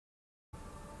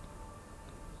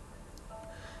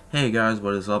Hey guys,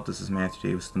 what is up? This is Matthew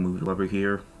Davis, the movie lover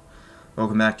here.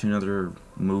 Welcome back to another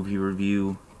movie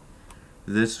review.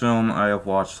 This film I have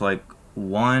watched like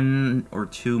 1 or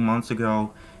 2 months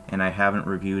ago, and I haven't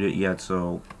reviewed it yet,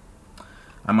 so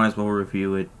I might as well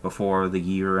review it before the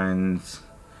year ends,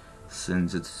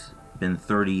 since it's been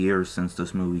 30 years since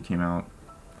this movie came out.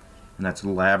 And that's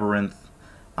Labyrinth.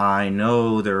 I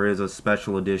know there is a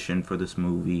special edition for this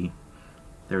movie.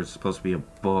 There's supposed to be a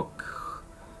book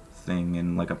thing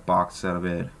and like a box set of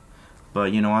it,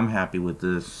 but I'm happy with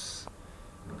this.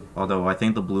 Although I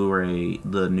think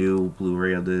the new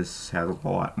Blu-ray of this has a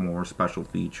lot more special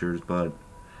features, but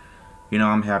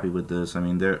I'm happy with this. I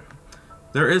mean, there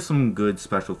is some good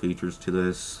special features to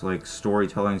this, like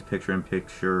storytelling,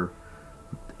 picture-in-picture,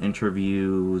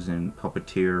 interviews, and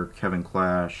puppeteer Kevin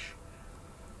Clash.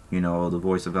 The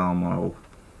voice of Elmo.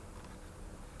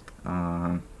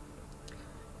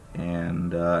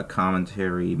 And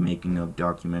commentary, making of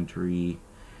documentary,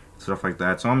 stuff like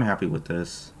that. So I'm happy with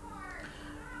this.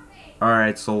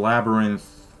 Alright, so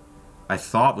Labyrinth, I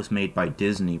thought was made by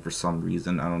Disney for some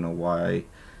reason. I don't know why.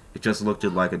 It just looked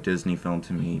like a Disney film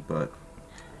to me, but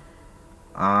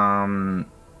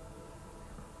I'm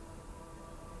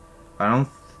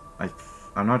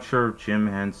not sure if Jim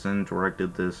Henson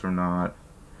directed this or not.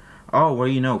 Oh,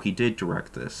 well, he did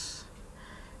direct this.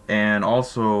 And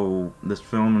also, this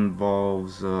film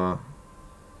involves, this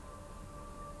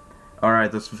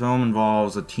film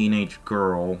involves a teenage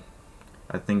girl.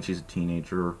 I think she's a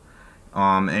teenager.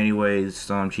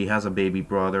 She has a baby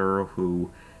brother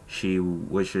who she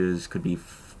wishes could be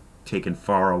taken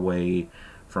far away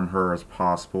from her as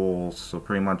possible. So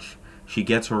pretty much, she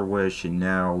gets her wish, and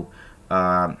now,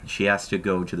 she has to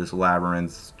go to this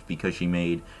labyrinth because she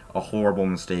made a horrible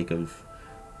mistake of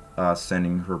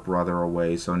sending her brother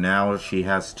away. So now she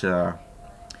has to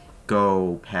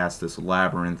go past this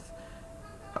labyrinth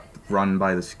run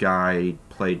by this guy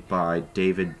played by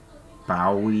David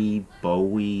Bowie.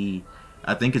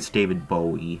 I think it's David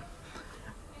Bowie.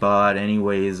 But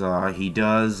anyways, he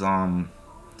does, on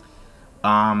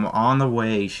the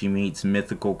way she meets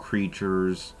mythical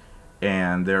creatures,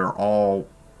 and they're all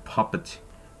puppets.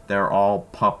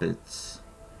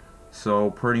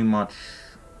 So pretty much,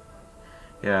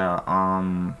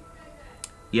 yeah,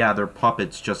 they're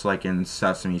puppets just like in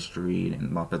Sesame Street and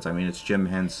Muppets. I mean, it's Jim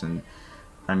Henson.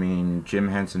 Jim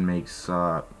Henson is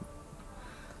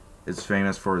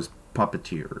famous for his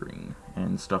puppeteering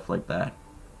and stuff like that.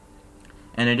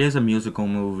 And it is a musical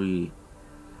movie.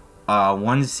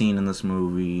 One scene in this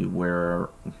movie where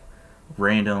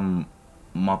random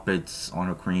Muppets on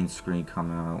a green screen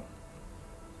come out.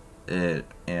 And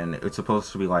it's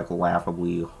supposed to be like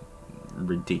laughably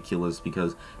ridiculous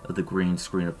because of the green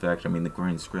screen effect. The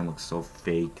green screen looks so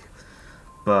fake.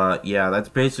 But yeah, that's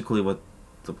basically what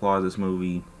the plot of this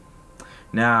movie.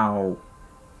 Now,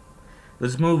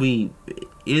 this movie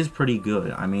is pretty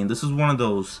good. This is one of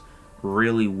those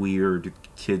really weird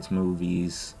kids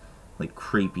movies, like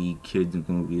creepy kids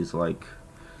movies, like,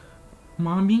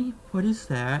 "Mommy, what is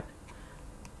that?"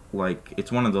 Like,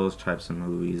 it's one of those types of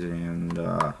movies,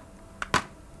 and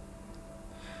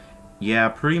yeah,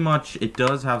 pretty much it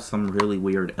does have some really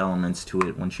weird elements to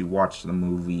it once you watch the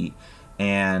movie,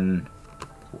 and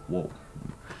whoa,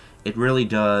 it really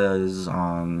does.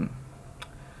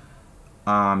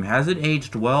 Has it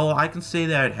aged well? I can say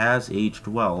that it has aged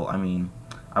well.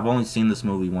 I've only seen this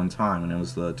movie one time, and it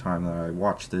was the time that I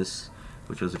watched this,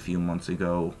 which was a few months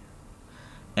ago.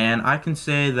 And I can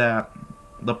say that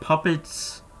the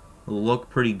puppets look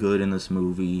pretty good in this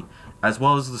movie, as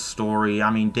well as the story.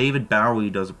 David Bowie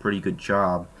does a pretty good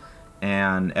job,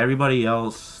 and everybody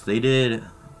else, they did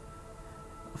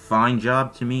a fine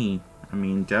job to me.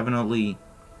 Definitely.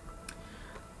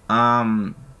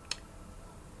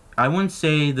 I wouldn't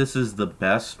say this is the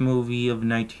best movie of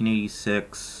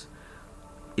 1986.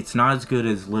 It's not as good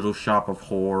as Little Shop of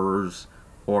Horrors,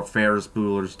 or Ferris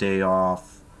Bueller's Day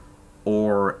Off,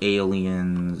 or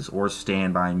Aliens, or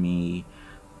Stand By Me.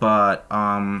 But,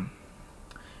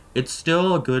 it's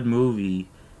still a good movie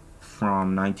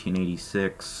from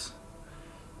 1986.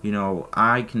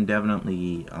 I can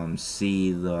definitely,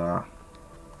 see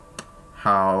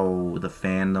how the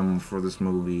fandom for this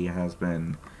movie has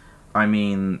been.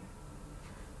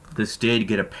 This did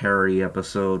get a parody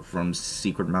episode from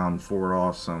Secret Mountain Fort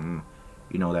Awesome.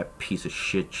 That piece of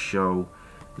shit show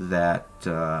that,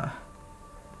 yeah,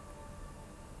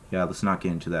 let's not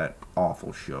get into that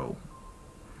awful show.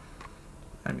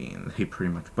 He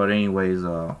pretty much, but anyways,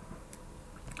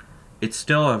 it's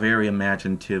still a very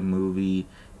imaginative movie.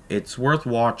 It's worth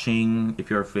watching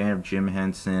if you're a fan of Jim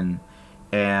Henson,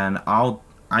 and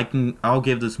I'll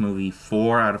give this movie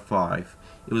 4 out of 5.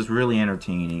 It was really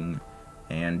entertaining,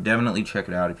 and definitely check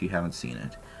it out if you haven't seen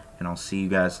it. And I'll see you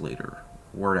guys later.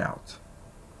 Word out.